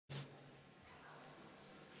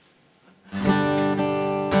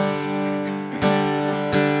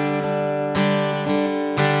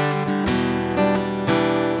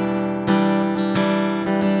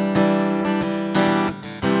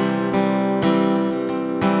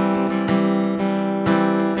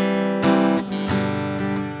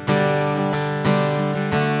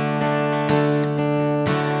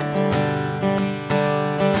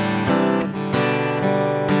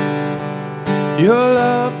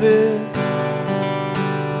love is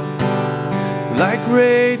like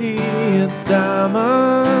radiant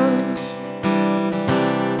diamonds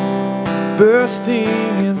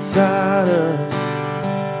bursting inside us.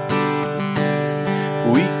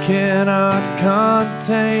 We cannot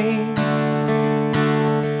contain.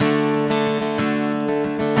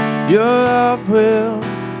 Your love will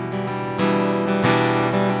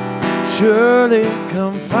surely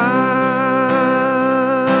come find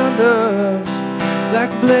us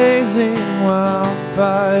like blazing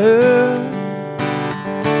wildfire,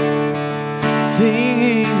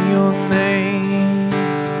 singing your name.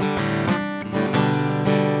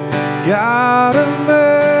 God of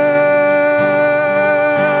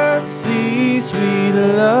mercy, sweet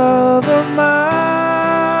love of mine,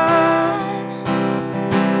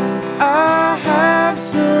 I have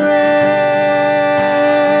surrendered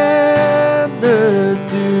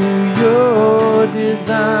to your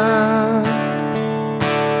design.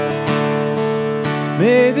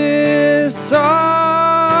 May this offering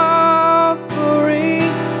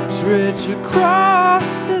stretch across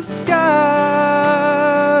the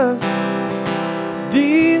skies,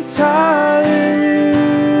 these hallelujahs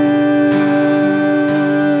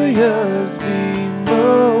be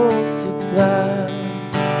multiplied.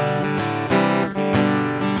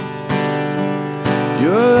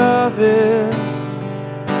 Your love is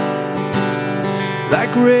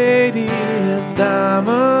like radiant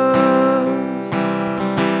diamonds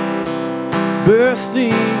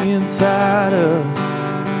bursting inside us.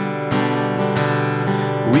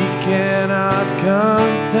 We cannot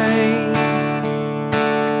contain.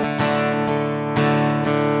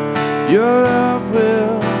 Your love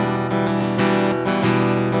will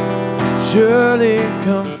surely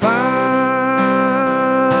come find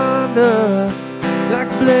us like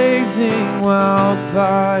blazing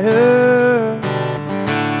wildfire,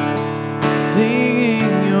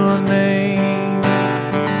 singing your name.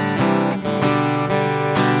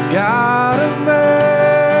 God of mercy,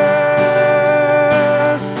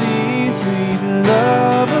 sweet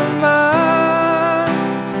love of mine,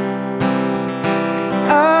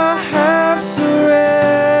 I have surrendered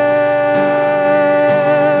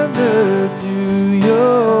to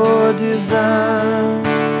your design.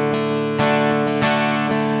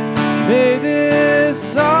 May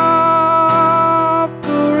this offering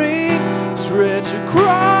stretch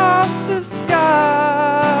across the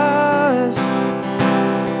skies,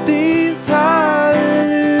 these hallelujahs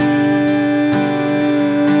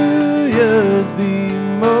be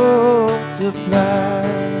multiplied.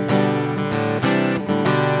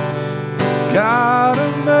 God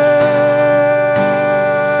of mercy,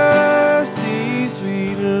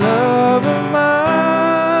 sweet love of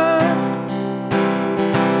mine,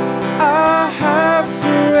 I have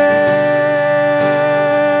surrendered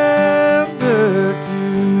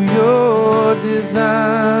to your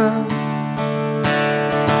design.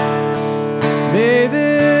 May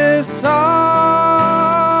this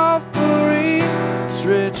offering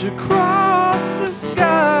stretch across the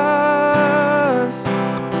skies,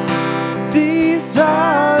 these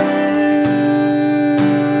hallelujahs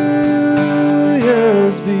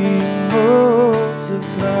be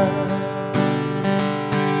multiplied.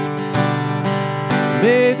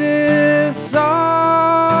 May this offering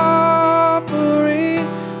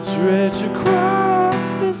stretch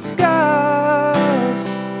across the skies,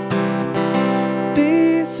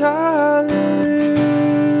 these hallelujahs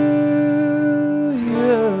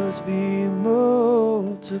be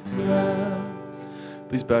multiplied.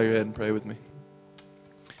 Please bow your head and pray with me.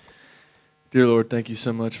 Dear Lord, thank you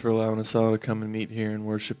so much for allowing us all to come and meet here and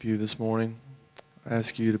worship you this morning. I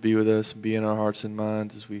ask you to be with us and be in our hearts and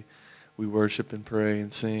minds as we worship and pray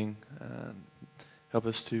and sing. Help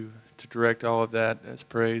us to direct all of that as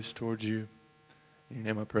praise towards you. In your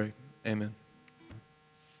name I pray. Amen.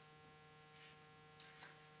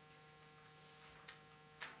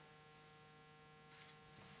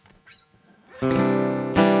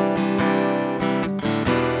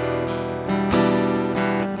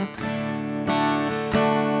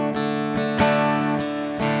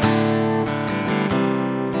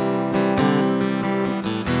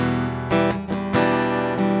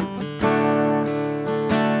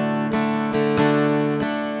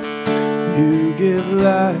 You give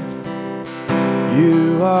life,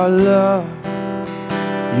 you are love,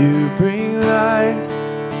 you bring light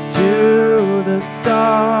to the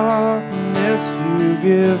darkness, you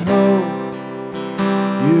give hope,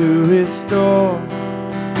 you restore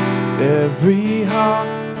every heart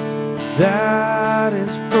that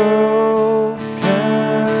is broken.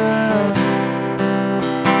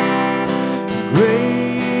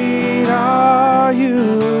 Great are you,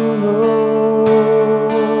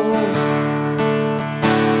 Lord.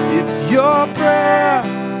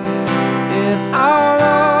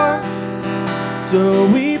 So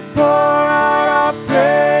we pour out our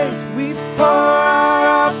praise, we pour out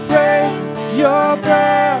our praise. It's your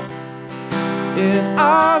breath in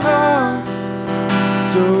our lungs.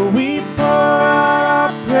 So we pour out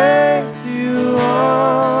our praise to you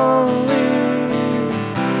only.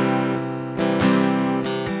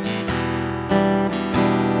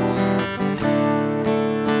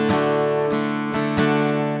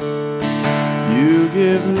 You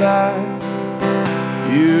give life,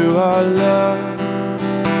 you are love.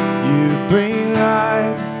 You bring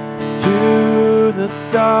light to the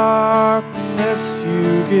darkness.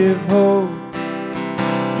 You give hope.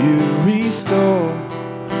 You restore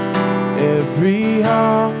every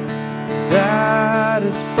heart that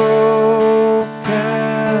is broken.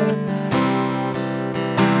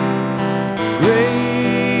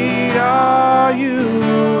 Great are you,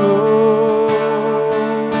 Lord.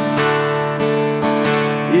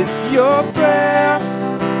 It's your breath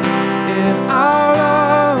in our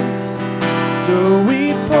lungs. So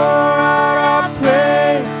we pour out our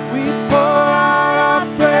praise, we pour out our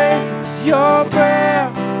praise. It's your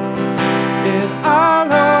breath in our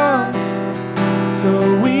lungs. So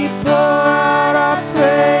we pour out our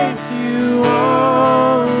praise to you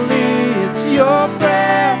only. It's your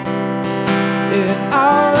breath in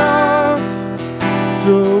our lungs.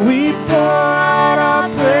 So we pour out our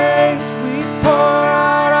praise, we pour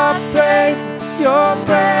out our praise. It's your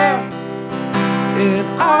breath in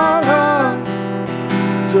our lungs.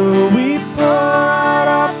 So we pour out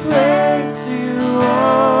our praise to you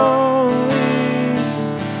only.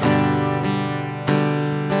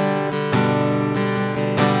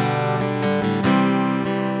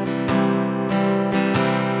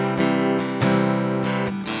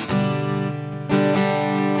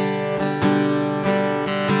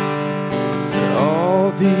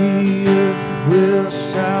 All the earth will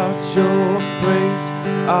shout your praise.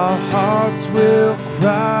 Our hearts will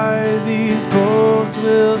cry, these bones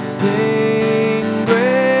will sing.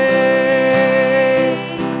 Great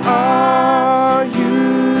are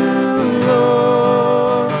you,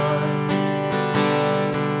 Lord.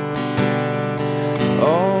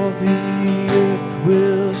 All the earth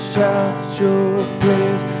will shout your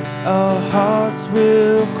praise. Our hearts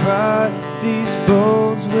will cry, these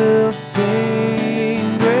bones will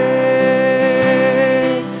sing.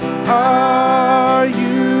 Great are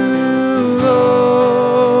you,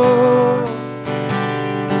 Lord.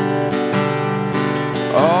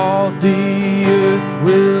 All the earth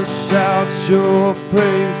will shout your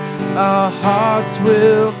praise. Our hearts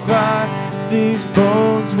will cry, these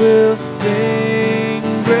bones will sing.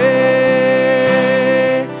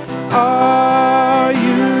 Great are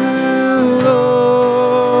you,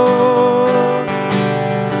 Lord.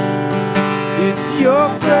 It's your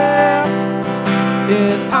breath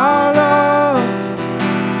in our lungs.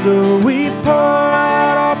 So we pour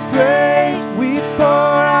out our praise, we pour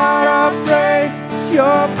out our praise. It's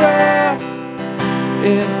your breath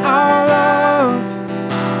in our lungs.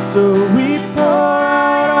 So we pour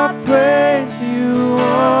out our praise to you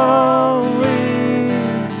only.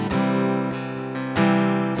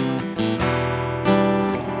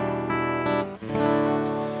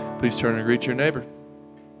 Please turn and greet your neighbor.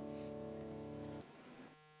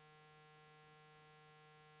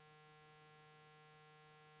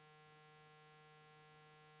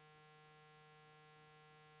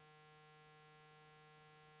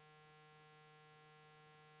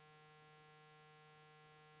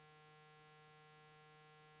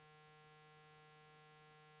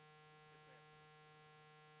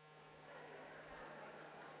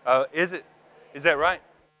 Is it? Is that right?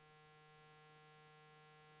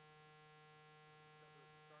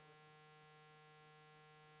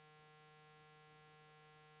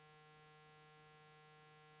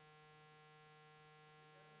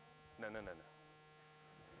 No.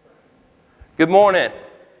 Good morning. I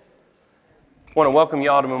want to welcome you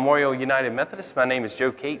all to Memorial United Methodist. My name is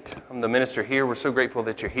Joe Cate. I'm the minister here. We're so grateful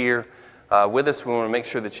that you're here with us. We want to make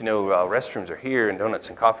sure that you know restrooms are here and donuts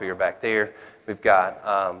and coffee are back there. We've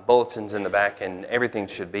got bulletins in the back, and everything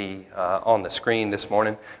should be on the screen this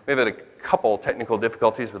morning. We've had a couple technical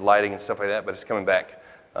difficulties with lighting and stuff like that, but it's coming back.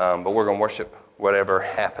 But we're going to worship whatever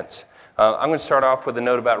happens. I'm going to start off with a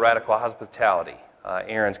note about radical hospitality.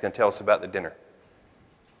 Aaron's going to tell us about the dinner.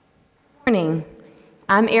 Good morning.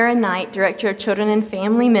 I'm Erin Knight, Director of Children and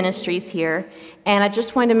Family Ministries here, and I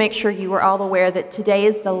just wanted to make sure you were all aware that today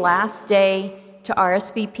is the last day to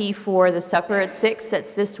RSVP for the supper at 6.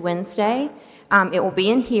 That's this Wednesday. It will be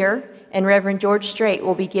in here, and Reverend George Strait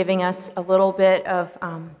will be giving us a little bit of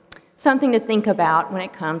something to think about when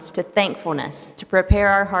it comes to thankfulness, to prepare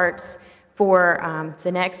our hearts for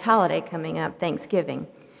the next holiday coming up, Thanksgiving.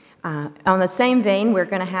 On the same vein, we're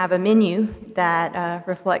going to have a menu that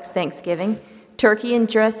reflects Thanksgiving: turkey and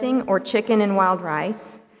dressing or chicken and wild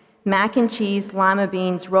rice, mac and cheese, lima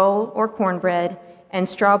beans, roll or cornbread, and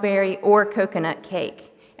strawberry or coconut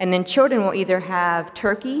cake. And then children will either have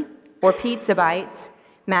turkey or pizza bites,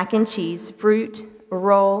 mac and cheese, fruit,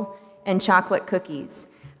 roll, and chocolate cookies.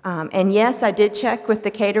 And yes, I did check with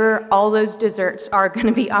the caterer. All those desserts are going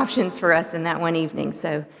to be options for us in that one evening.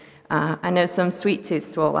 So I know some sweet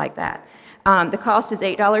tooths will like that. The cost is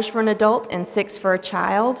 $8 for an adult and $6 for a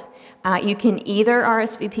child. You can either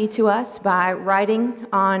RSVP to us by writing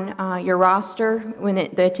on your roster when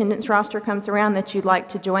the attendance roster comes around that you'd like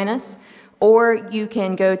to join us, or you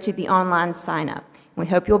can go to the online sign-up. We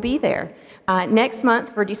hope you'll be there. Next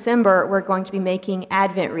month, for December, we're going to be making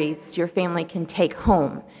Advent wreaths your family can take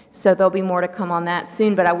home. So there'll be more to come on that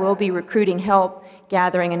soon, but I will be recruiting help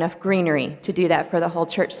gathering enough greenery to do that for the whole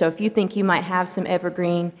church. So if you think you might have some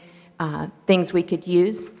evergreen things we could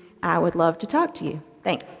use, I would love to talk to you.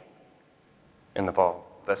 Thanks. And the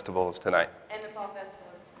fall festival is tonight. And the fall festival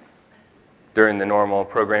is tonight. During the normal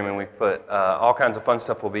programming, we've put all kinds of fun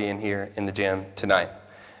stuff will be in here in the gym tonight.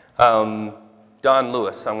 Don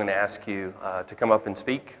Lewis, I'm going to ask you to come up and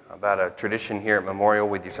speak about a tradition here at Memorial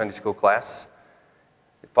with your Sunday school class.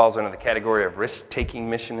 It falls under the category of risk-taking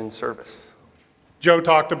mission and service. Joe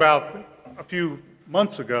talked about a few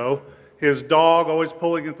months ago his dog always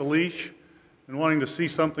pulling at the leash and wanting to see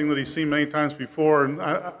something that he's seen many times before. And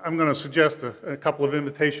I'm going to suggest a couple of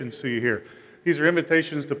invitations to you here. These are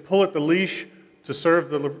invitations to pull at the leash to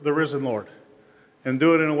serve the risen Lord and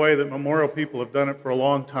do it in a way that Memorial people have done it for a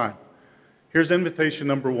long time. Here's invitation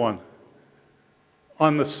number one.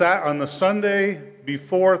 On the Sunday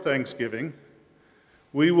before Thanksgiving,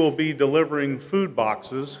 we will be delivering food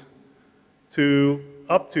boxes to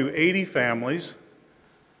up to 80 families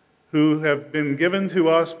who have been given to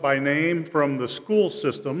us by name from the school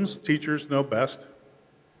systems. Teachers know best.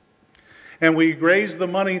 And we raise the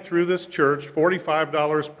money through this church,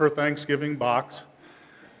 $45 per Thanksgiving box.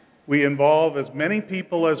 We involve as many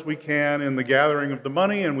people as we can in the gathering of the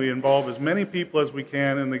money, and we involve as many people as we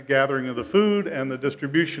can in the gathering of the food and the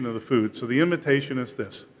distribution of the food. So the invitation is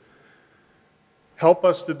this. Help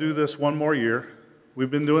us to do this one more year.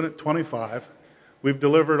 We've been doing it 25. We've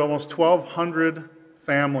delivered almost 1,200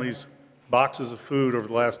 families boxes of food over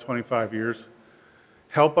the last 25 years.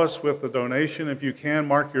 Help us with the donation. If you can,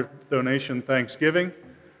 mark your donation Thanksgiving.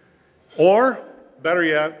 Or, better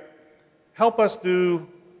yet, help us do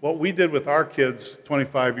what we did with our kids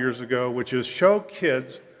 25 years ago, which is show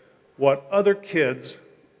kids what other kids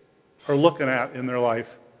are looking at in their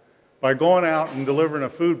life by going out and delivering a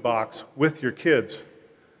food box with your kids.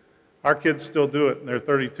 Our kids still do it, and they're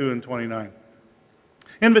 32 and 29.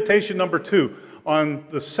 Invitation number two. On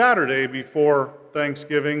the Saturday before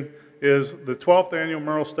Thanksgiving is the 12th annual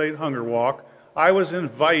Merle State Hunger Walk. I was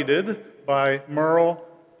invited by Merle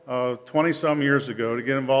 20-some years ago to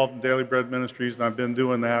get involved in Daily Bread Ministries, and I've been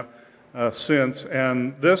doing that since.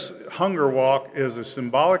 And this hunger walk is a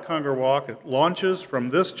symbolic hunger walk. It launches from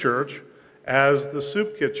this church as the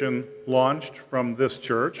soup kitchen launched from this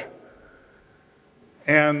church.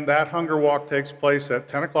 And that hunger walk takes place at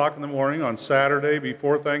 10 o'clock in the morning on Saturday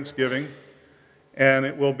before Thanksgiving. And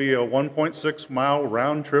it will be a 1.6-mile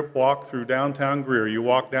round-trip walk through downtown Greer. You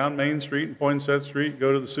walk down Main Street and Poinsett Street,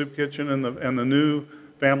 go to the soup kitchen and the new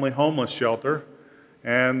family homeless shelter,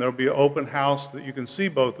 and there'll be an open house that you can see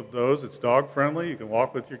both of those. It's dog-friendly. You can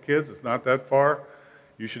walk with your kids. It's not that far.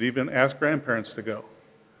 You should even ask grandparents to go.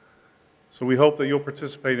 So we hope that you'll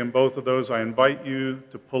participate in both of those. I invite you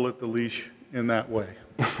to pull at the leash in that way.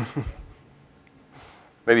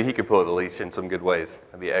 Maybe he could pull at the leash in some good ways.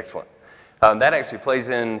 That'd be excellent. That actually plays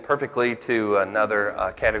in perfectly to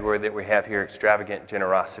another category that we have here, extravagant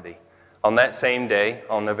generosity. On that same day,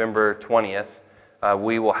 on November 20th,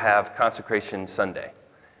 we will have Consecration Sunday.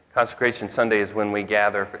 Consecration Sunday is when we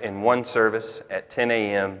gather in one service at 10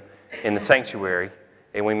 a.m. in the sanctuary,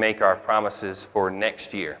 and we make our promises for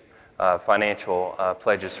next year, financial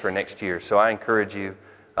pledges for next year. So I encourage you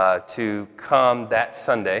to come that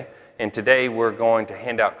Sunday. And today we're going to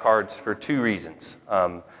hand out cards for two reasons.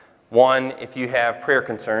 One, if you have prayer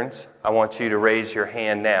concerns, I want you to raise your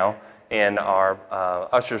hand now, and our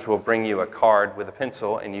ushers will bring you a card with a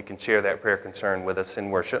pencil, and you can share that prayer concern with us in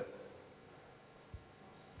worship.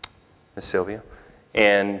 Ms. Sylvia.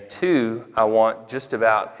 And two, I want just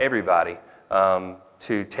about everybody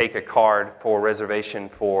to take a card for reservation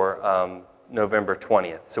for November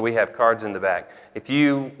 20th. So we have cards in the back. If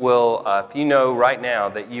you know right now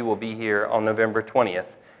that you will be here on November 20th,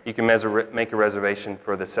 you can make a reservation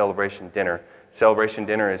for the celebration dinner. Celebration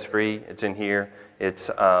dinner is free. It's in here. It's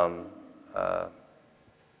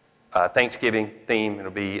Thanksgiving theme.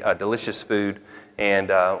 It'll be delicious food, and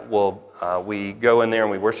we go in there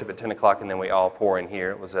and we worship at 10 o'clock, and then we all pour in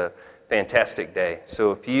here. It was a fantastic day.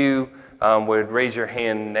 So if you would raise your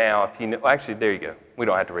hand now, if you know, actually, there you go. We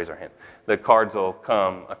don't have to raise our hand. The cards will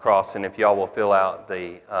come across, and if y'all will fill out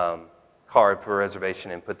the card for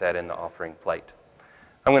reservation and put that in the offering plate.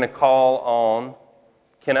 I'm going to call on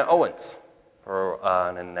Kenna Owens for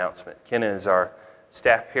an announcement. Kenna is our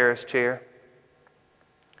staff parish chair,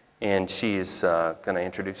 and she is going to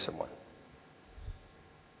introduce someone.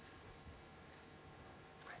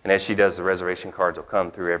 And as she does, the reservation cards will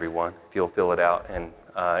come through everyone, if you'll fill it out. And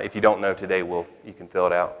if you don't know today, you can fill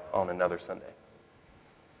it out on another Sunday.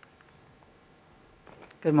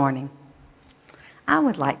 Good morning. I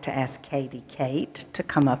would like to ask Katie Kate to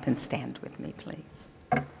come up and stand with me, please.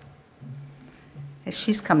 As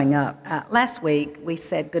she's coming up, last week we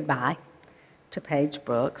said goodbye to Paige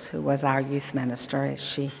Brooks, who was our youth minister, as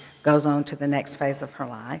she goes on to the next phase of her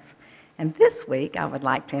life. And this week I would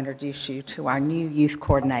like to introduce you to our new youth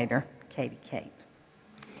coordinator, Katie Kate.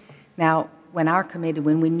 Now, when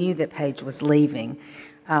we knew that Paige was leaving,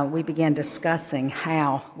 we began discussing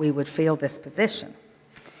how we would fill this position.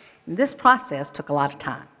 And this process took a lot of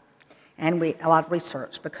time and a lot of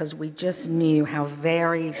research, because we just knew how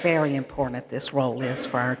very, very important this role is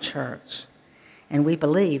for our church. And we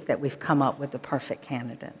believe that we've come up with the perfect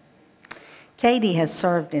candidate. Katie has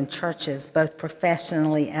served in churches both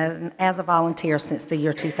professionally and as a volunteer since the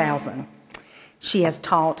year 2000. She has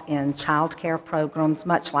taught in child care programs,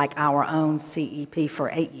 much like our own CEP,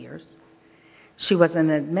 for 8 years. She was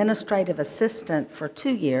an administrative assistant for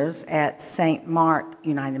 2 years at St. Mark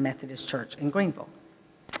United Methodist Church in Greenville.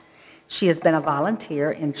 She has been a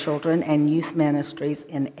volunteer in children and youth ministries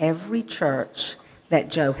in every church that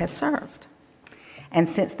Joe has served. And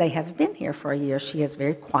since they have been here for a year, she has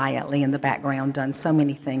very quietly in the background done so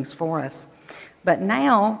many things for us. But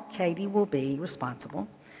now Katie will be responsible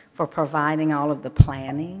for providing all of the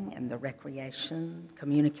planning and the recreation,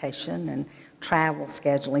 communication, and travel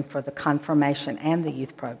scheduling for the confirmation and the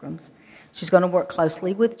youth programs. She's going to work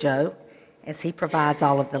closely with Joe as he provides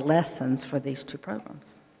all of the lessons for these two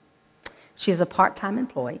programs. She is a part-time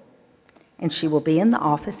employee, and she will be in the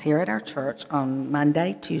office here at our church on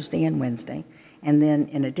Monday, Tuesday, and Wednesday, and then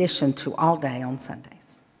in addition to all day on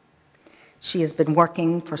Sundays. She has been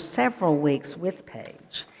working for several weeks with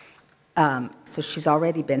Paige, so she's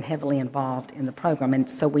already been heavily involved in the program, and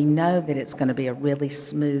so we know that it's going to be a really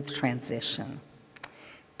smooth transition.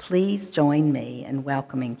 Please join me in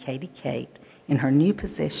welcoming Katie Kate in her new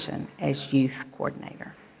position as youth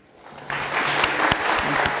coordinator.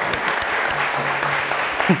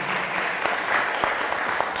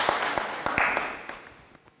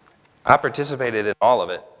 I participated in all of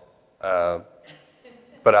it,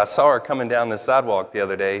 but I saw her coming down the sidewalk the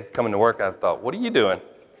other day, coming to work. I thought, what are you doing?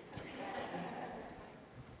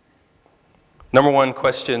 Number one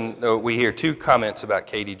question, we hear two comments about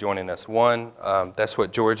Katie joining us. One, that's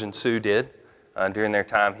what George and Sue did during their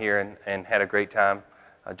time here and had a great time,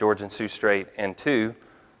 George and Sue Straight. And two,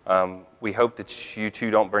 we hope that you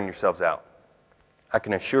two don't burn yourselves out. I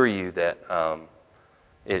can assure you that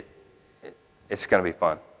it's going to be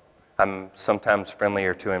fun. I'm sometimes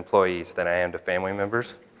friendlier to employees than I am to family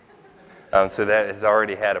members. So that has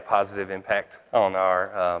already had a positive impact on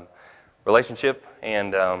our relationship.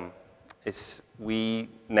 And we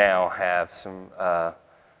now have some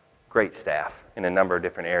great staff in a number of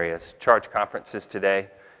different areas. Charge conferences today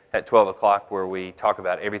at 12 o'clock where we talk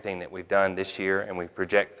about everything that we've done this year and we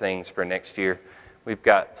project things for next year. We've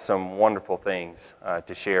got some wonderful things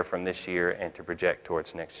to share from this year and to project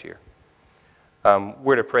towards next year.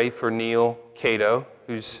 We're to pray for Neil Cato,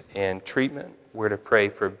 who's in treatment. We're to pray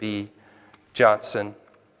for B. Johnson,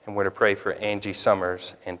 and we're to pray for Angie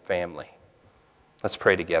Summers and family. Let's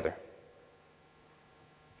pray together.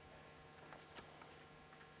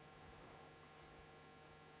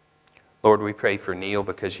 Lord, we pray for Neil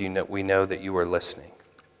because we know that you are listening.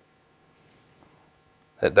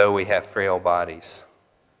 That though we have frail bodies,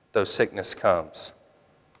 though sickness comes,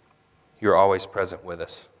 you're always present with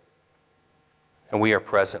us. And we are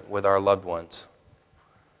present with our loved ones.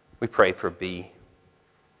 We pray for B.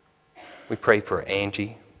 We pray for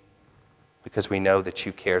Angie because we know that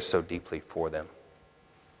you care so deeply for them.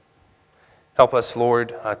 Help us,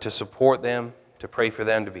 Lord, to support them, to pray for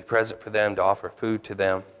them, to be present for them, to offer food to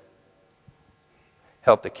them.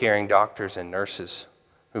 Help the caring doctors and nurses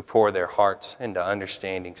who pour their hearts into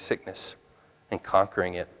understanding sickness and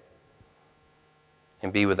conquering it.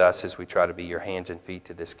 And be with us as we try to be your hands and feet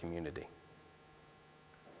to this community.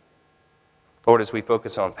 Lord, as we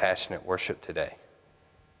focus on passionate worship today,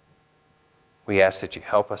 we ask that you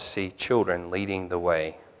help us see children leading the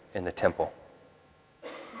way in the temple,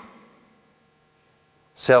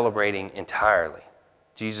 celebrating entirely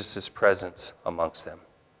Jesus' presence amongst them.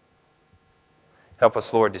 Help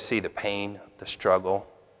us, Lord, to see the pain, the struggle,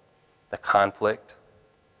 the conflict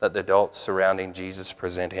that the adults surrounding Jesus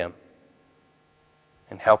present him.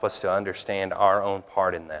 And help us to understand our own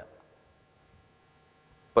part in that.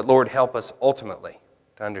 But Lord, help us ultimately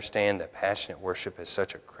to understand that passionate worship is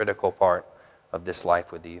such a critical part of this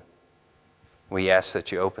life with you. We ask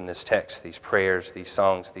that you open this text, these prayers, these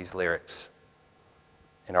songs, these lyrics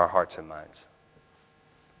in our hearts and minds.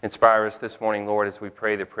 Inspire us this morning, Lord, as we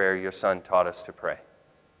pray the prayer your Son taught us to pray.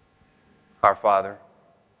 Our Father,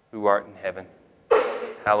 who art in heaven,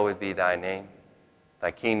 hallowed be thy name.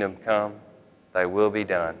 Thy kingdom come, thy will be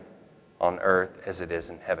done, on earth as it is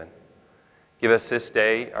in heaven. Give us this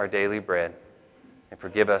day our daily bread, and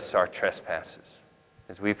forgive us our trespasses,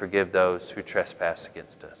 as we forgive those who trespass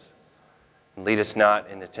against us. And lead us not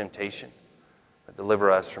into temptation, but deliver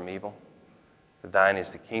us from evil. For thine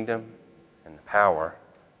is the kingdom, and the power,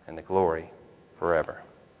 and the glory forever.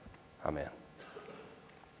 Amen.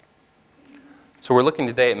 So we're looking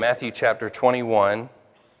today at Matthew chapter 21.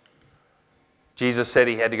 Jesus said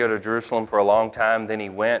he had to go to Jerusalem for a long time. Then he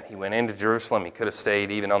went into Jerusalem. He could have stayed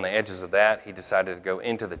even on the edges of that. He decided to go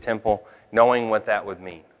into the temple, knowing what that would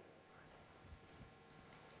mean.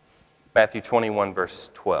 Matthew 21, verse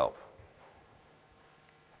 12.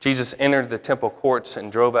 Jesus entered the temple courts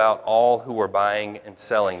and drove out all who were buying and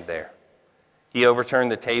selling there. He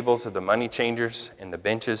overturned the tables of the money changers and the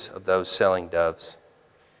benches of those selling doves.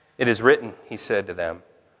 It is written, he said to them,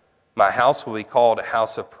 my house will be called a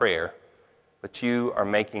house of prayer, but you are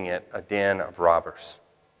making it a den of robbers.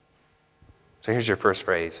 So here's your first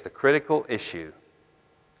phrase. The critical issue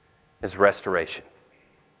is restoration.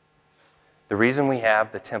 The reason we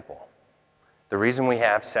have the temple, the reason we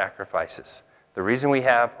have sacrifices, the reason we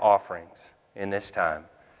have offerings in this time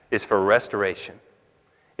is for restoration.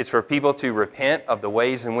 It's for people to repent of the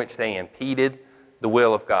ways in which they impeded the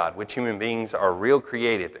will of God, which human beings are real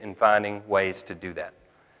creative in finding ways to do that,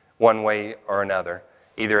 one way or another,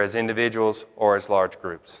 either as individuals or as large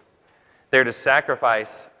groups. They're to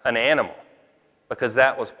sacrifice an animal because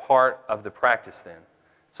that was part of the practice then.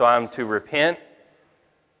 So I'm to repent,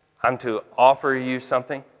 I'm to offer you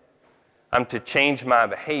something, I'm to change my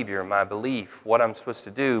behavior, my belief, what I'm supposed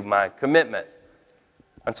to do, my commitment.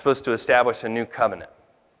 I'm supposed to establish a new covenant.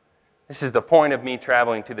 This is the point of me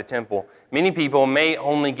traveling to the temple. Many people may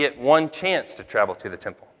only get one chance to travel to the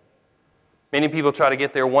temple. Many people try to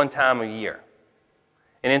get there one time a year.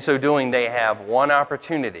 And in so doing, they have one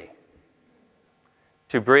opportunity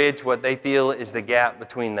to bridge what they feel is the gap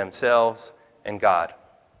between themselves and God.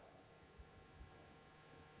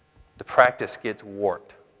 The practice gets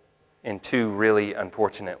warped in two really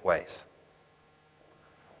unfortunate ways.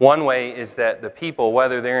 One way is that the people,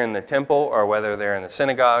 whether they're in the temple or whether they're in the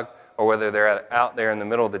synagogue or whether they're out there in the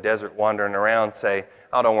middle of the desert wandering around, say,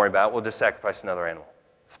 oh, don't worry about it, we'll just sacrifice another animal.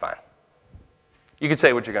 It's fine. You can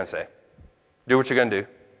say what you're going to say. Do what you're going to do.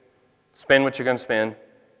 Spend what you're going to spend.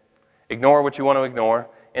 Ignore what you want to ignore.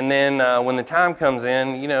 And then when the time comes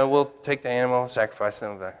in, we'll take the animal, sacrifice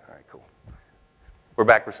them. All right, cool. We're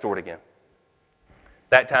back restored again.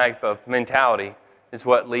 That type of mentality is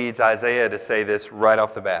what leads Isaiah to say this right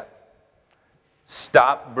off the bat.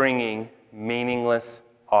 Stop bringing meaningless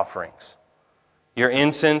offerings. Your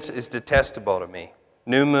incense is detestable to me.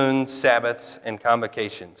 New moons, Sabbaths, and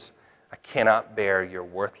convocations. I cannot bear your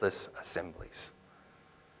worthless assemblies.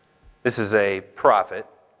 This is a prophet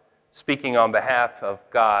speaking on behalf of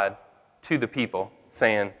God to the people,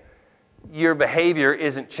 saying, your behavior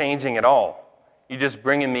isn't changing at all. You're just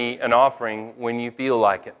bringing me an offering when you feel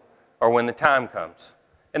like it or when the time comes.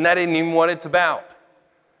 And that isn't even what it's about.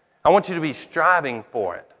 I want you to be striving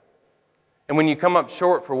for it. And when you come up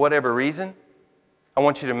short for whatever reason, I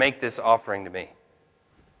want you to make this offering to me.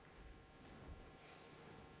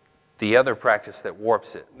 The other practice that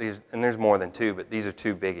warps it, and there's more than two, but these are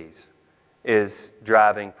two biggies, is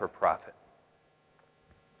driving for profit.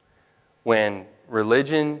 When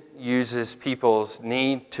religion uses people's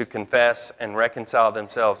need to confess and reconcile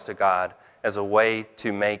themselves to God as a way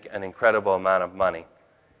to make an incredible amount of money,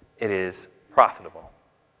 it is profitable.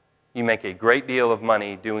 You make a great deal of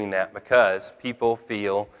money doing that because people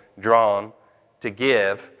feel drawn to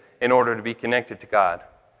give in order to be connected to God.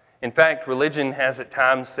 In fact, religion has at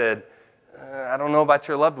times said, I don't know about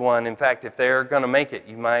your loved one. In fact, if they're going to make it,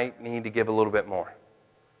 you might need to give a little bit more.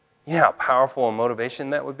 You know how powerful a motivation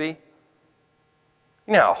that would be?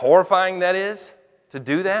 You know how horrifying that is to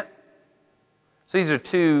do that? So these are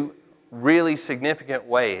two really significant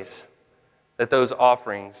ways that those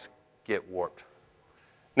offerings get warped.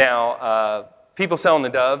 Now, people selling the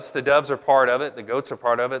doves are part of it, the goats are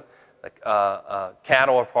part of it,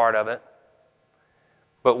 cattle are part of it.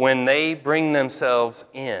 But when they bring themselves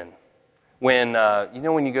in, when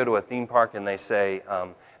you go to a theme park and they say,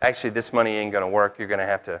 actually this money ain't going to work, you're going to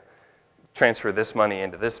have to transfer this money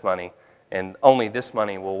into this money, and only this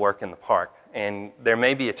money will work in the park. And there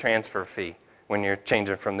may be a transfer fee when you're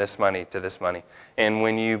changing from this money to this money. And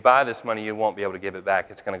when you buy this money, you won't be able to give it back.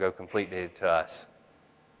 It's going to go completely to us.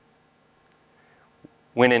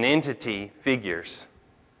 When an entity figures,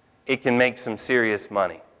 it can make some serious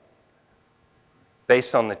money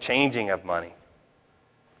based on the changing of money.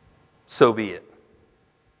 So be it.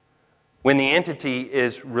 When the entity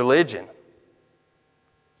is religion,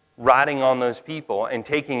 riding on those people and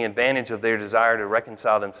taking advantage of their desire to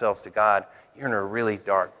reconcile themselves to God, you're in a really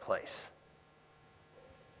dark place.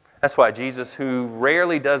 That's why Jesus, who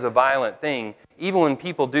rarely does a violent thing, even when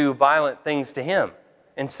people do violent things to him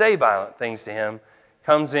and say violent things to him,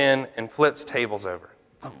 comes in and flips tables over.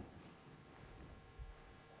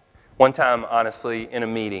 One time, honestly, in a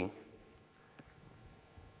meeting,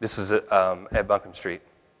 this was at Buncombe Street,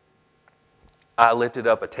 I lifted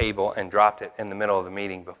up a table and dropped it in the middle of the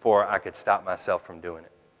meeting before I could stop myself from doing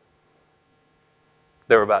it.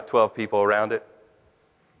 There were about 12 people around it.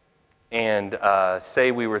 And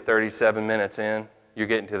say we were 37 minutes in, you're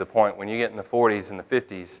getting to the point. When you get in the 40s and the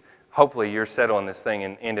 50s, hopefully you're settling this thing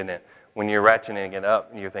and ending it. When you're ratcheting it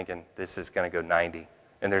up, you're thinking, this is going to go 90,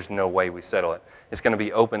 and there's no way we settle it. It's going to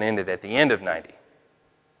be open-ended at the end of 90.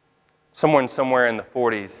 Someone somewhere in the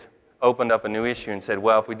 40s opened up a new issue and said,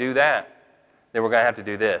 well, if we do that, then we're going to have to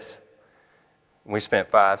do this. And we spent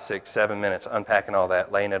 5, 6, 7 minutes unpacking all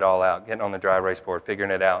that, laying it all out, getting on the dry erase board,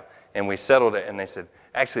 figuring it out, and we settled it, and they said,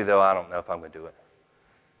 actually, though, I don't know if I'm going to do it.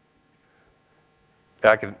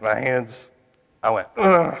 My hands, I went,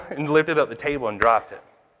 ugh, and lifted up the table and dropped it.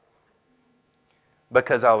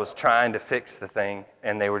 Because I was trying to fix the thing,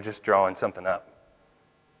 and they were just drawing something up.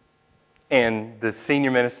 And the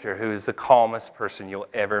senior minister, who is the calmest person you'll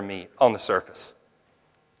ever meet on the surface,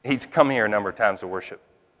 he's come here a number of times to worship.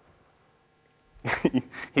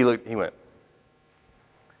 He went,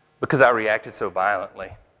 because I reacted so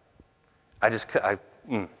violently, I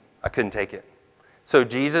couldn't take it. So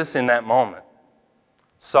Jesus, in that moment,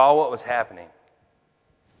 saw what was happening.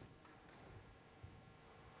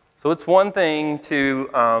 So it's one thing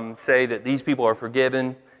to say that these people are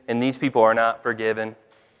forgiven and these people are not forgiven,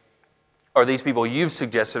 or these people you've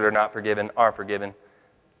suggested are not forgiven are forgiven.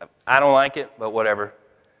 I don't like it, but whatever.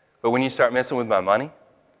 But when you start messing with my money,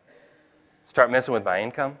 start messing with my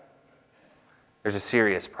income, there's a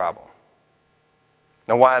serious problem.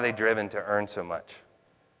 Now, why are they driven to earn so much?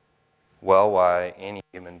 Well, why any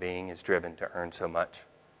human being is driven to earn so much.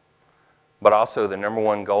 But also the number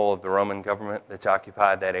one goal of the Roman government that's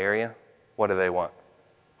occupied that area, what do they want?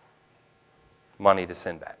 Money to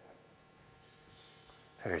send back.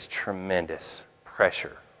 There is tremendous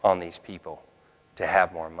pressure on these people to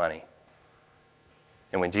have more money.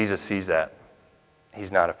 And when Jesus sees that,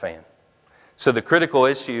 he's not a fan. So the critical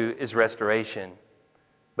issue is restoration,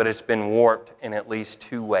 but it's been warped in at least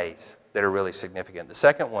two ways that are really significant. The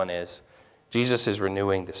second one is Jesus is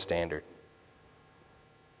renewing the standard.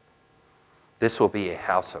 This will be a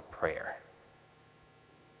house of prayer.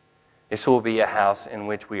 This will be a house in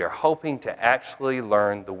which we are hoping to actually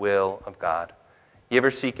learn the will of God. You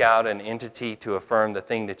ever seek out an entity to affirm the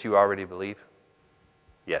thing that you already believe?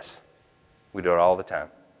 Yes, we do it all the time.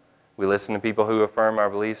 We listen to people who affirm our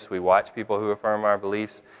beliefs. We watch people who affirm our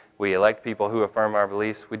beliefs. We elect people who affirm our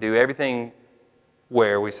beliefs. We do everything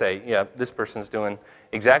where we say, yeah, this person's doing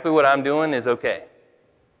exactly what I'm doing is okay.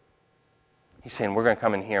 He's saying we're going to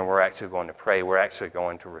come in here and we're actually going to pray. We're actually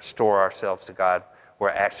going to restore ourselves to God. We're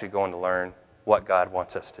actually going to learn what God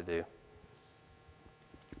wants us to do.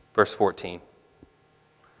 Verse 14.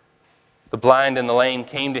 The blind and the lame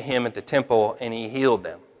came to him at the temple, and he healed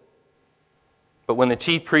them. But when the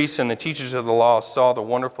chief priests and the teachers of the law saw the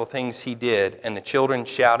wonderful things he did, and the children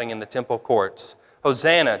shouting in the temple courts,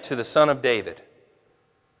 Hosanna to the Son of David,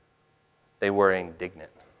 they were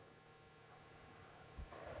indignant.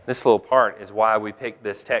 This little part is why we picked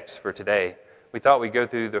this text for today. We thought we'd go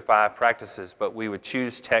through the 5 practices, but we would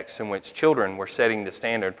choose texts in which children were setting the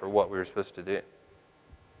standard for what we were supposed to do.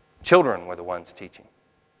 Children were the ones teaching.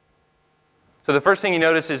 So the first thing you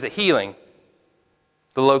notice is the healing.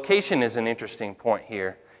 The location is an interesting point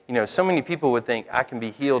here. You know, so many people would think, I can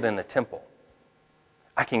be healed in the temple.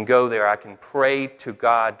 I can go there. I can pray to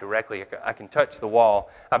God directly. I can touch the wall.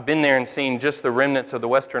 I've been there and seen just the remnants of the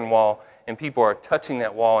Western Wall, and people are touching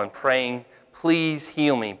that wall and praying, please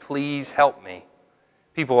heal me. Please help me.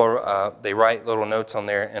 People are, they write little notes on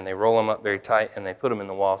there, and they roll them up very tight, and they put them in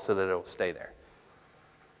the wall so that it will stay there.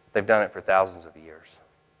 They've done it for thousands of years.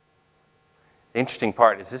 The interesting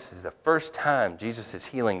part is this is the first time Jesus is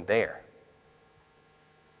healing there.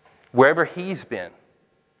 Wherever he's been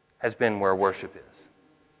has been where worship is.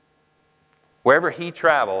 Wherever he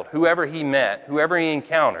traveled, whoever he met, whoever he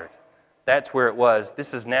encountered, that's where it was.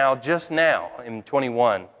 This is now, just now, in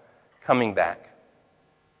 21, coming back.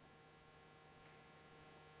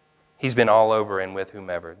 He's been all over and with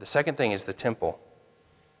whomever. The second thing is the temple.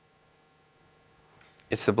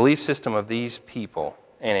 It's the belief system of these people,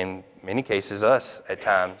 and in many cases us at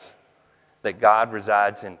times, that God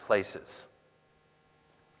resides in places.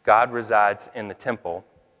 God resides in the temple.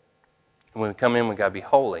 And when we come in, we've got to be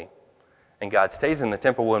holy. And God stays in the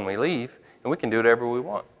temple when we leave, and we can do whatever we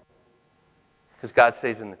want. Because God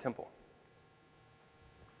stays in the temple.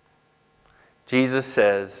 Jesus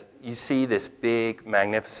says, you see this big,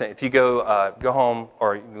 magnificent, if you go home,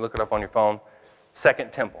 or you can look it up on your phone,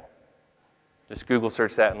 Second Temple. Just Google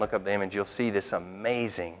search that and look up the image. You'll see this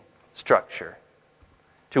amazing structure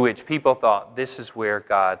to which people thought this is where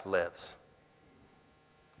God lives.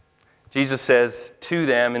 Jesus says to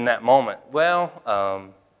them in that moment, well,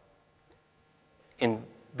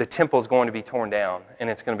 the temple is going to be torn down and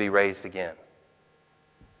it's going to be raised again.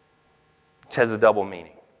 Which has a double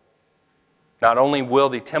meaning. Not only will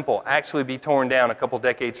the temple actually be torn down a couple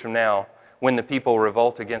decades from now when the people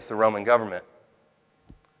revolt against the Roman government,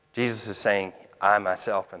 Jesus is saying, I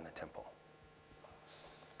myself am the temple.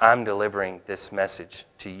 I'm delivering this message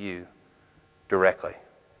to you directly.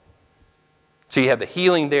 So you have the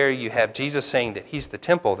healing there, you have Jesus saying that he's the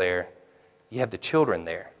temple there, you have the children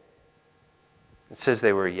there. It says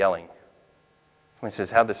they were yelling. Somebody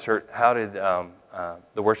says, how did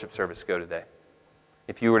the worship service go today?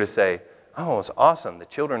 If you were to say, oh, it was awesome, the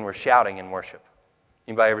children were shouting in worship.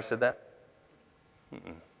 Anybody ever said that?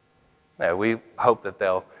 No, we hope that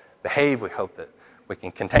they'll behave. We hope that we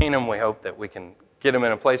can contain them. We hope that we can get them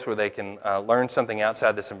in a place where they can learn something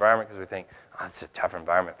outside this environment, because we think, oh, it's a tough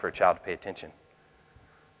environment for a child to pay attention.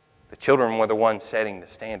 The children were the ones setting the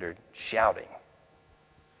standard, shouting.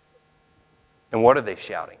 And what are they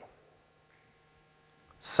shouting?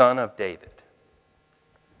 Son of David.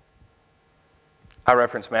 I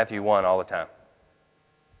reference Matthew 1 all the time.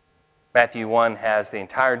 Matthew 1 has the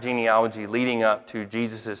entire genealogy leading up to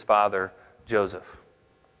Jesus' father, Joseph.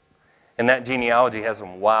 And that genealogy has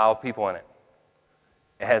some wild people in it.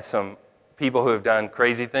 It has some people who have done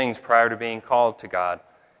crazy things prior to being called to God.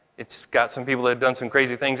 It's got some people that have done some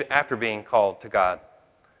crazy things after being called to God.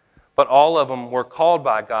 But all of them were called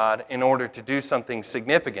by God in order to do something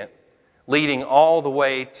significant, leading all the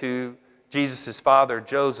way to Jesus' father,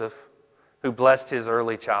 Joseph, who blessed his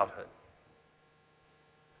early childhood.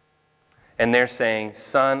 And they're saying,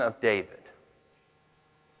 Son of David.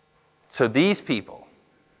 So these people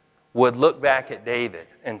would look back at David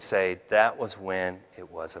and say, that was when it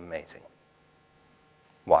was amazing.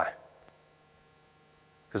 Why?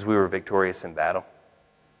 Because we were victorious in battle.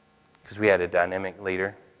 Because we had a dynamic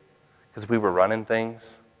leader. Because we were running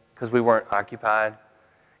things. Because we weren't occupied.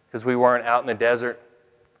 Because we weren't out in the desert.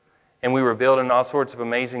 And we were building all sorts of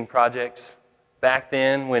amazing projects. Back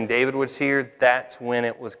then, when David was here, that's when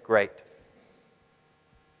it was great.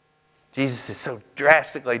 Jesus is so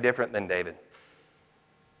drastically different than David.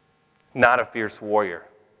 Not a fierce warrior.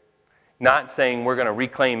 Not saying we're going to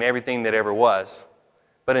reclaim everything that ever was,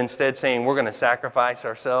 but instead saying we're going to sacrifice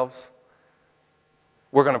ourselves.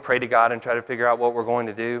 We're going to pray to God and try to figure out what we're going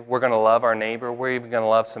to do. We're going to love our neighbor. We're even going to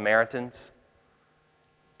love Samaritans.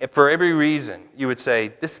 If for every reason you would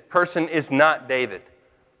say, this person is not David.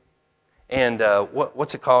 And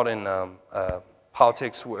what's it called in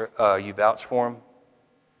politics where you vouch for him?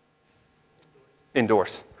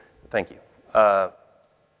 Endorse. Thank you.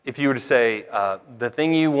 If you were to say, the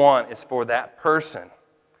thing you want is for that person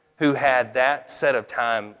who had that set of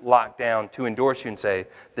time locked down to endorse you and say,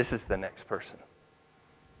 this is the next person.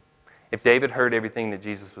 If David heard everything that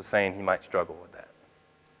Jesus was saying, he might struggle with that.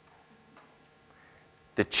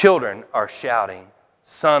 The children are shouting,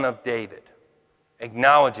 Son of David,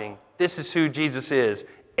 acknowledging this is who Jesus is.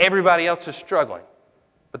 Everybody else is struggling,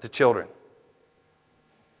 but the children.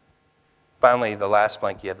 Finally, the last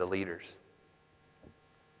blank, you have the leaders.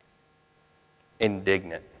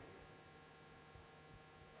 Indignant.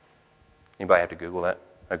 Anybody have to Google that?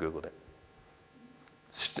 I Googled it.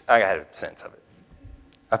 I had a sense of it.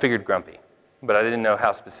 I figured grumpy, but I didn't know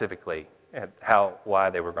how specifically, why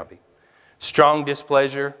they were grumpy. Strong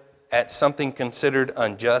displeasure at something considered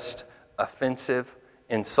unjust, offensive,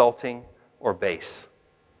 insulting, or base.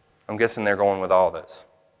 I'm guessing they're going with all those.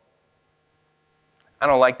 I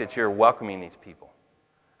don't like that you're welcoming these people.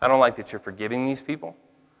 I don't like that you're forgiving these people.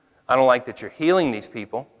 I don't like that you're healing these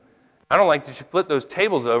people. I don't like that you flip those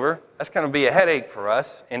tables over. That's going to be a headache for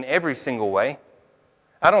us in every single way.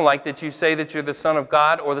 I don't like that you say that you're the Son of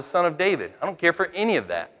God or the Son of David. I don't care for any of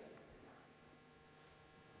that.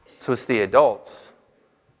 So it's the adults,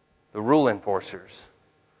 the rule enforcers,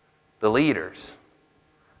 the leaders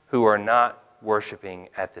who are not worshiping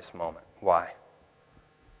at this moment. Why?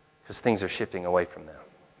 Because things are shifting away from them.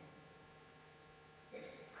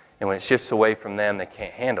 And when it shifts away from them, they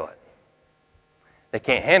can't handle it. They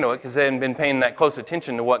can't handle it because they haven't been paying that close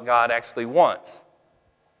attention to what God actually wants.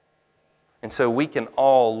 And so we can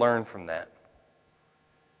all learn from that.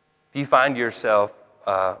 If you find yourself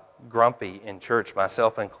grumpy in church,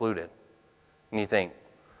 myself included, and you think,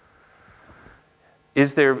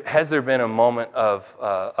 has there been a moment of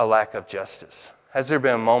a lack of justice? Has there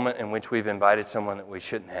been a moment in which we've invited someone that we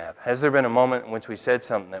shouldn't have? Has there been a moment in which we said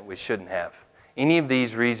something that we shouldn't have? Any of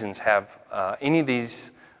these reasons have,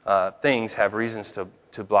 things have reasons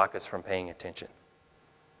to block us from paying attention.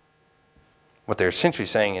 What they're essentially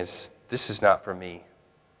saying is, this is not for me.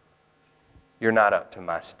 You're not up to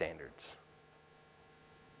my standards.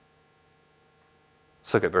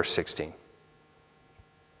 Let's look at verse 16.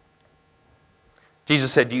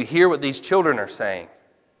 Jesus said, do you hear what these children are saying?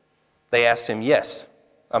 They asked him, yes.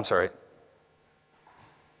 Do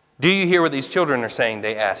you hear what these children are saying?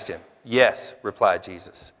 They asked him. Yes, replied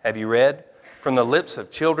Jesus. Have you read? From the lips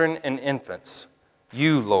of children and infants,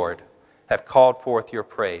 you, Lord, have called forth your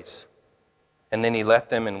praise. And then he left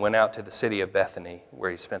them and went out to the city of Bethany, where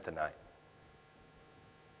he spent the night.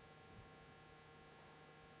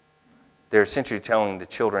 They're essentially telling the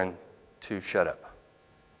children to shut up.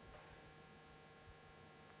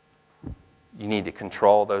 You need to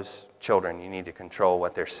control those children. You need to control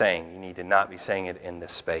what they're saying. You need to not be saying it in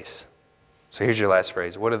this space. So here's your last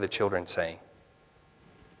phrase. What are the children saying?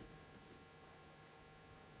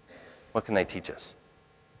 What can they teach us?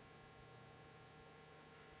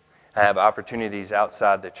 I have opportunities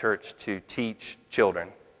outside the church to teach children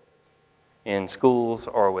in schools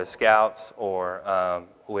or with scouts or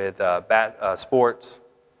with sports.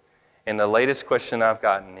 And the latest question I've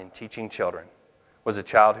gotten in teaching children was a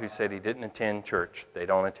child who said he didn't attend church. They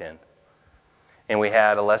don't attend. And we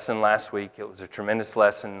had a lesson last week. It was a tremendous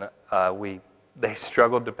lesson. They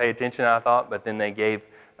struggled to pay attention, I thought, but then they gave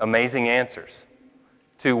amazing answers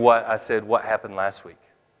to what I said, what happened last week.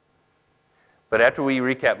 But after we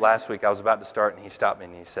recapped last week, I was about to start, and he stopped me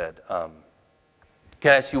and he said, can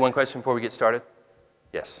I ask you one question before we get started?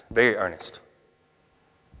 Yes, very earnest.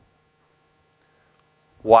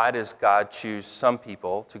 Why does God choose some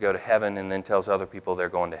people to go to heaven and then tells other people they're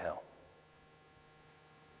going to hell?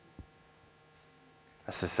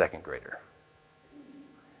 That's the second grader.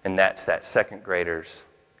 And that's that second grader's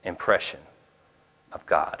impression of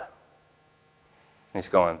God. And he's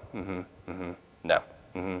going, no,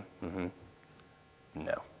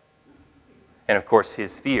 no. And of course,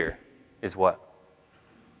 his fear is what?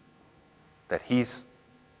 That he's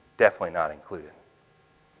definitely not included.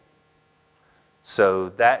 So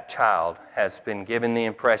that child has been given the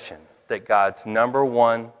impression that God's number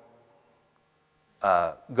one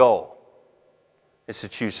goal is to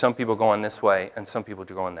choose some people going this way and some people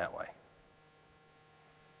going that way.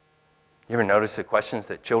 You ever notice the questions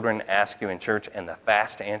that children ask you in church and the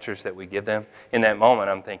fast answers that we give them? In that moment,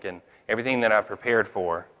 I'm thinking, everything that I prepared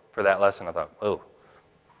for that lesson, I thought, oh.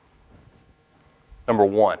 Number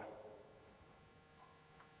one,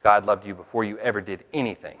 God loved you before you ever did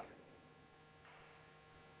anything.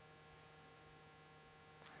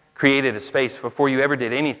 Created a space before you ever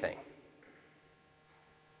did anything.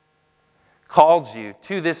 Called you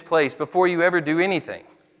to this place before you ever do anything.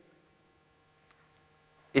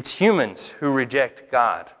 It's humans who reject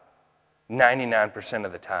God 99%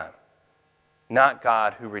 of the time, not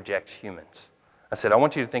God who rejects humans. I said, I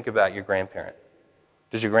want you to think about your grandparent.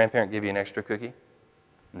 Does your grandparent give you an extra cookie?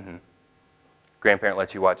 Grandparent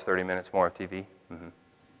lets you watch 30 minutes more of TV?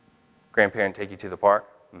 Grandparent take you to the park?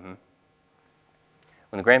 When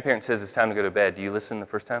the grandparent says it's time to go to bed, do you listen the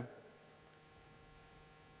first time?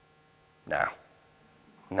 No,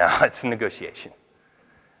 it's a negotiation.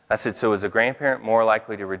 I said, so is a grandparent more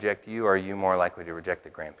likely to reject you, or are you more likely to reject the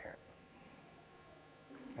grandparent?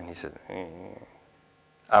 And he said,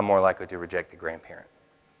 I'm more likely to reject the grandparent.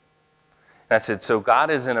 And I said, so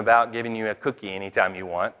God isn't about giving you a cookie anytime you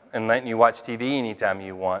want and letting you watch TV anytime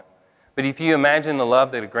you want. But if you imagine the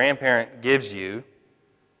love that a grandparent gives you,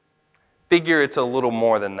 figure it's a little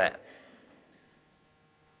more than that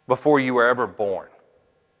before you were ever born.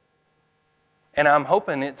 And I'm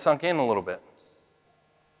hoping it sunk in a little bit.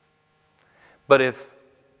 But if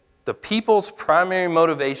the people's primary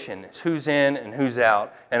motivation is who's in and who's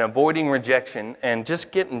out and avoiding rejection and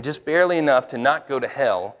just getting just barely enough to not go to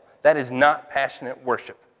hell, that is not passionate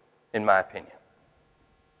worship, in my opinion.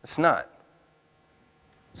 It's not.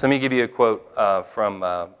 So let me give you a quote from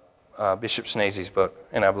Bishop Schnasi's book,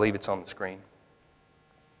 and I believe it's on the screen.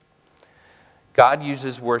 God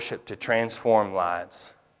uses worship to transform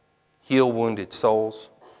lives, heal wounded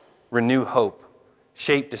souls, renew hope,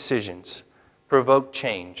 shape decisions, provoke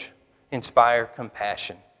change, inspire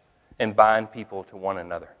compassion, and bind people to one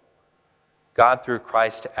another. God, through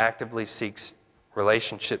Christ, actively seeks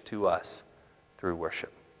relationship to us through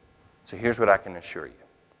worship. So here's what I can assure you,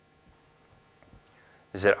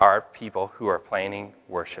 is that our people who are planning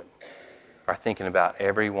worship are thinking about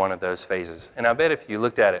every one of those phases. And I bet if you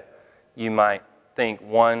looked at it, you might think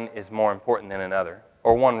one is more important than another,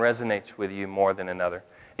 or one resonates with you more than another.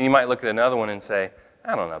 And you might look at another one and say,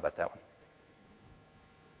 I don't know about that one.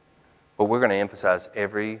 But we're going to emphasize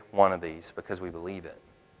every one of these because we believe it.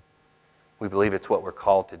 We believe it's what we're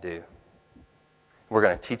called to do. We're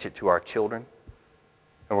going to teach it to our children,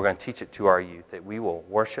 and we're going to teach it to our youth, that we will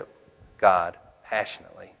worship God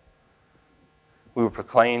passionately. We will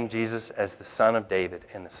proclaim Jesus as the Son of David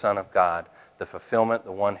and the Son of God, the fulfillment,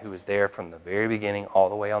 the one who was there from the very beginning all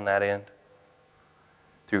the way on that end,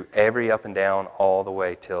 through every up and down all the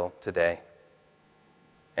way till today,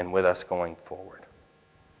 and with us going forward.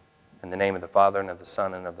 In the name of the Father, and of the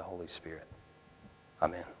Son, and of the Holy Spirit.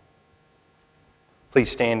 Amen. Please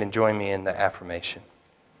stand and join me in the affirmation.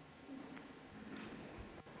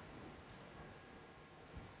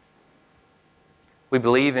 We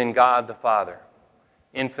believe in God the Father,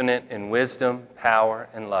 infinite in wisdom, power,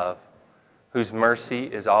 and love, whose mercy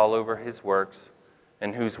is all over his works,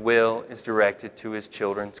 and whose will is directed to his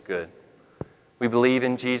children's good. We believe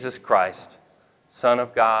in Jesus Christ, Son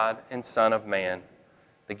of God and Son of man,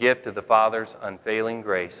 the gift of the Father's unfailing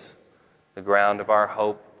grace, the ground of our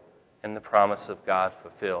hope, and the promise of God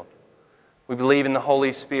fulfilled. We believe in the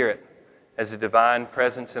Holy Spirit as a divine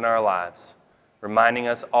presence in our lives, reminding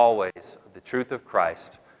us always of the truth of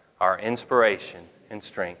Christ, our inspiration and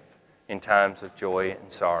strength in times of joy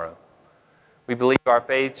and sorrow. We believe our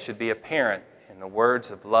faith should be apparent in the words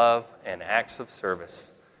of love and acts of service,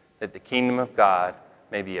 that the kingdom of God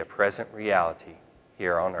may be a present reality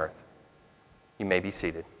here on earth. You may be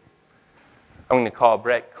seated. I'm going to call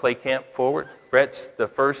Brett Claycamp forward. Brett's the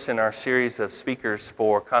first in our series of speakers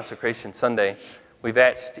for Consecration Sunday. We've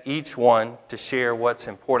asked each one to share what's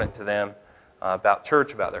important to them about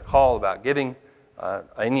church, about their call, about giving,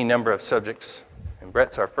 any number of subjects. And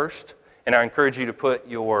Brett's our first. And I encourage you to put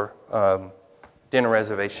your dinner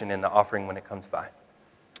reservation in the offering when it comes by.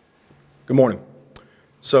 Good morning.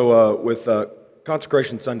 So with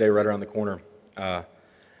Consecration Sunday right around the corner, I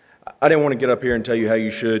didn't want to get up here and tell you how you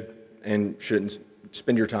should and shouldn't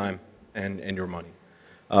spend your time and your money.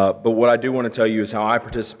 But what I do want to tell you is how I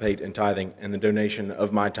participate in tithing and the donation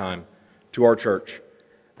of my time to our church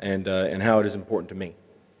and how it is important to me.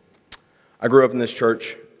 I grew up in this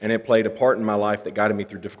church, and it played a part in my life that guided me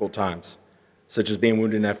through difficult times, such as being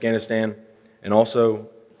wounded in Afghanistan, and also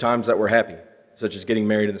times that were happy, such as getting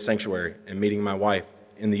married in the sanctuary and meeting my wife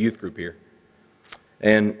in the youth group here.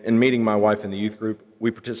 And in meeting my wife in the youth group, we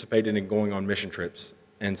participated in going on mission trips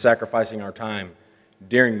and sacrificing our time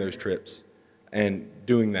during those trips and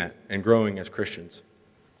doing that and growing as Christians.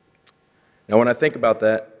 Now, when I think about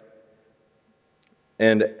that,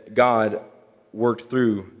 and God worked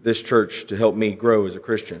through this church to help me grow as a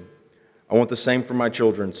Christian, I want the same for my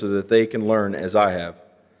children so that they can learn as I have.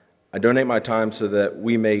 I donate my time so that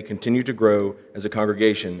we may continue to grow as a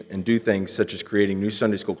congregation and do things such as creating new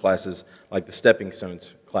Sunday school classes like the Stepping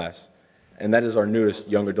Stones class, and that is our newest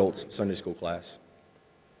young adults Sunday school class.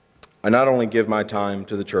 I not only give my time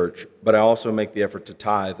to the church, but I also make the effort to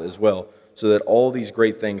tithe as well so that all these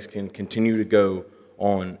great things can continue to go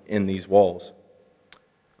on in these walls.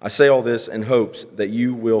 I say all this in hopes that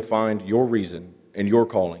you will find your reason and your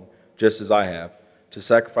calling, just as I have, to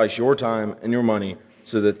sacrifice your time and your money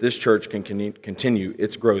so that this church can continue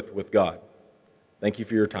its growth with God. Thank you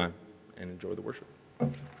for your time, and enjoy the worship.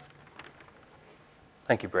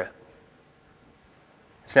 Thank you, Brett.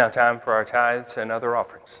 It's now time for our tithes and other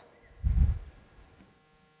offerings.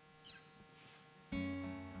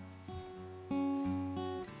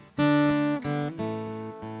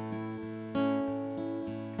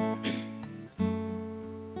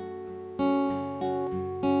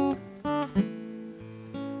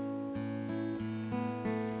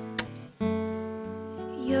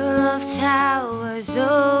 pours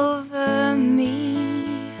over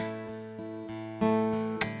me.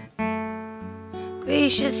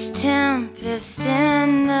 Gracious tempest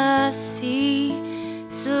in the sea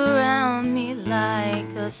surround me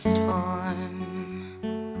like a storm.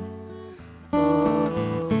 Oh.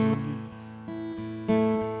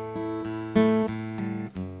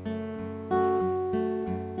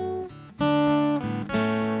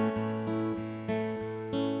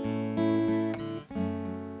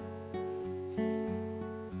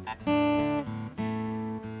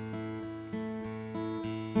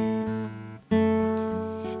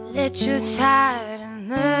 Let your tide of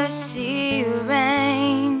mercy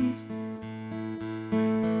rain.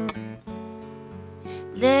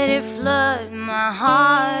 Let it flood my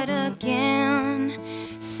heart again.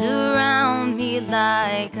 Surround me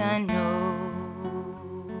like an ocean.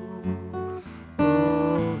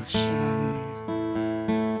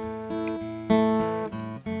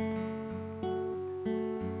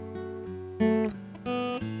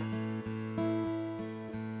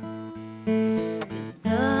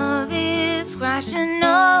 Crashing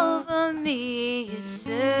over me, is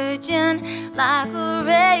surging like a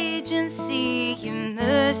raging sea.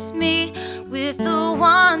 Immerse me with the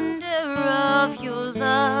wonder of your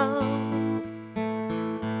love.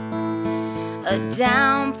 A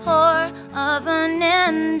downpour of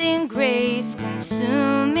unending grace,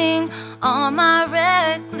 consuming all my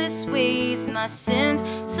reckless ways. My sins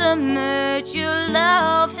submerge, your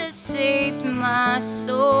love has saved my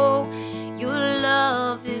soul. Your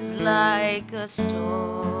love is like a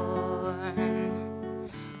storm.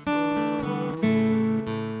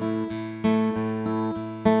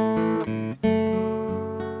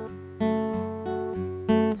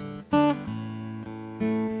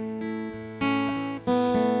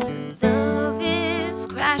 Love is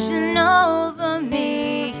crashing over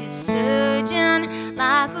me, it's surging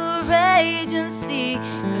like a raging sea,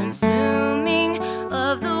 consuming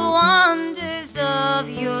of the wonders of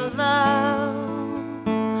your love.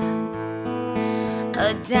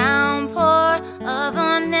 A downpour of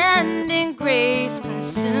unending grace,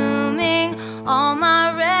 consuming all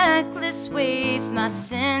my reckless ways. My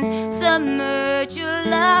sins submerge, your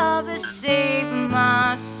love has saved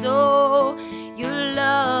my soul. Your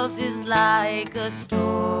love is like a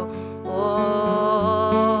storm.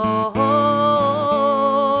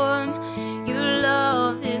 Your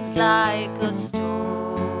love is like a storm.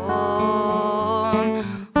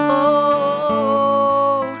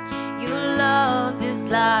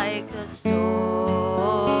 Like a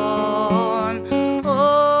storm.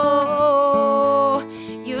 Oh,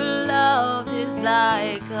 your love is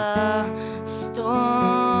like a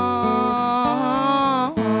storm.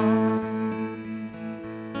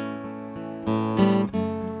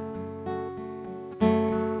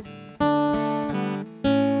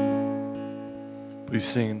 Please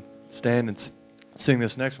stand and sing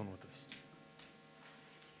this next one with us.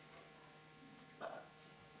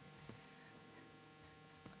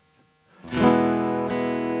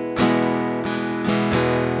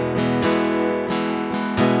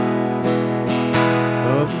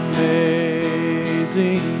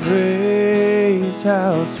 Amazing grace,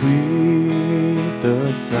 how sweet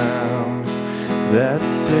the sound that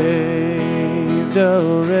saved a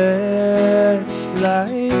wretch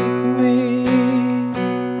like me.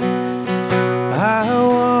 I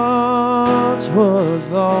once was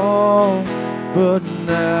lost, but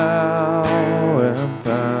now am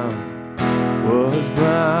found. Was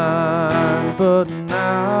blind, but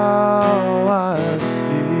now I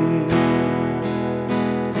see.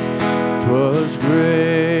 'Twas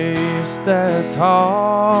grace that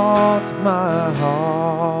taught my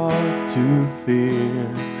heart to fear,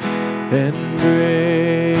 and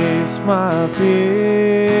grace my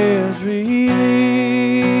fears relieved.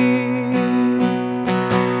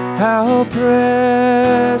 How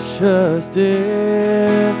precious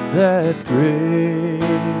did that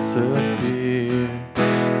grace appear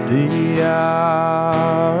the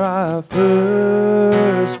hour I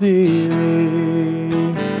first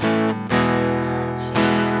believed.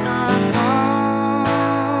 Chains are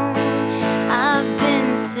gone, I've been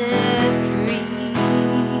set free.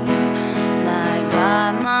 My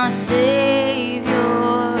God, my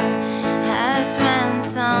Savior has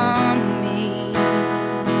ransomed me,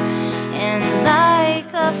 and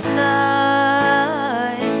like a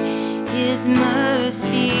flood, His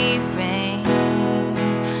mercy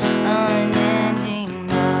reigns, unending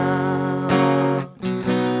love,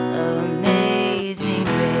 amazing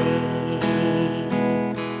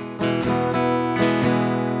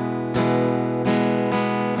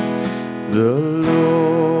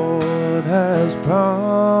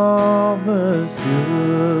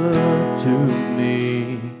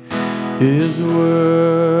His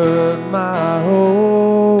word my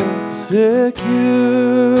hope secures.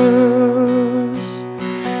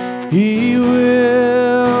 He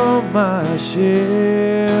will my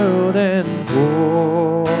shield and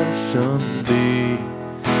portion be,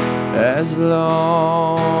 as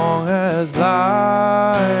long as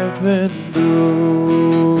life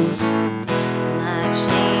endures. My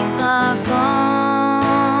chains are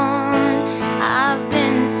gone, I've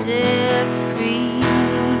been set free.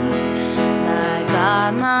 My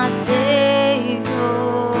God, my Savior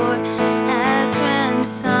has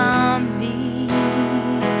ransomed me.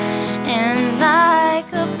 And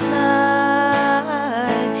like a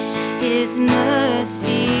flood, His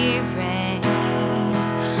mercy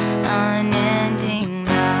reigns, unending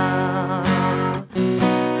love,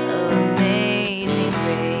 amazing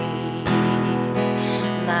grace.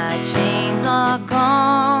 My chains are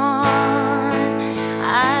gone,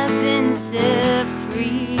 I've been set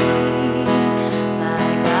free.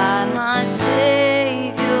 My God, my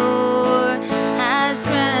Savior has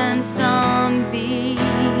ransomed me.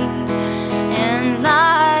 And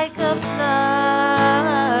like a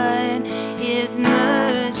flood, His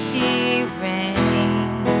mercy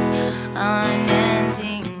reigns,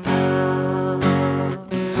 unending love,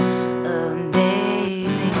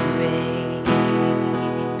 amazing grace.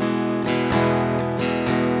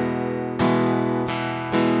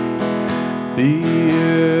 The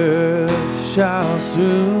earth shall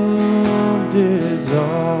soon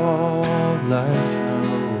dissolve like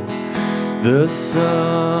snow. The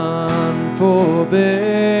sun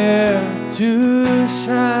forbear to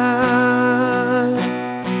shine,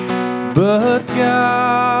 but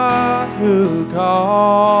God who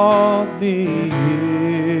called me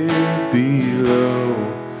here below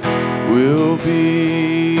will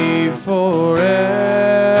be forever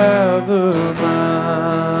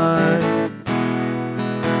mine,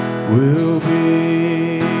 will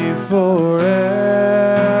be forever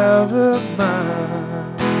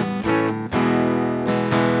mine.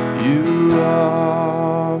 You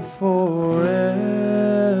are forever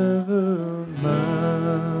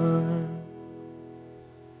mine.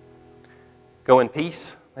 Go in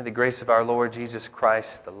peace. May the grace of our Lord Jesus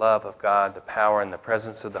Christ, the love of God, the power, and the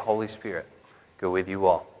presence of the Holy Spirit go with you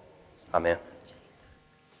all. Amen.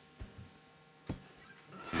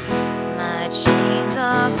 My chains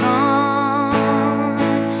are gone,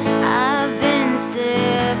 I've been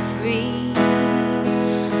set free.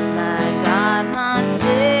 My God, my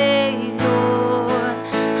Savior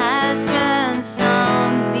has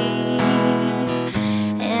ransomed me.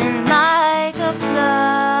 And like a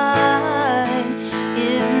flood,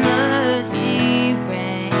 His mercy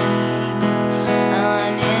reigns,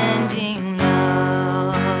 unending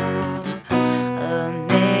love,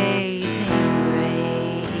 amazing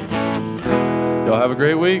grace. Y'all have a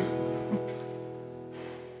great week.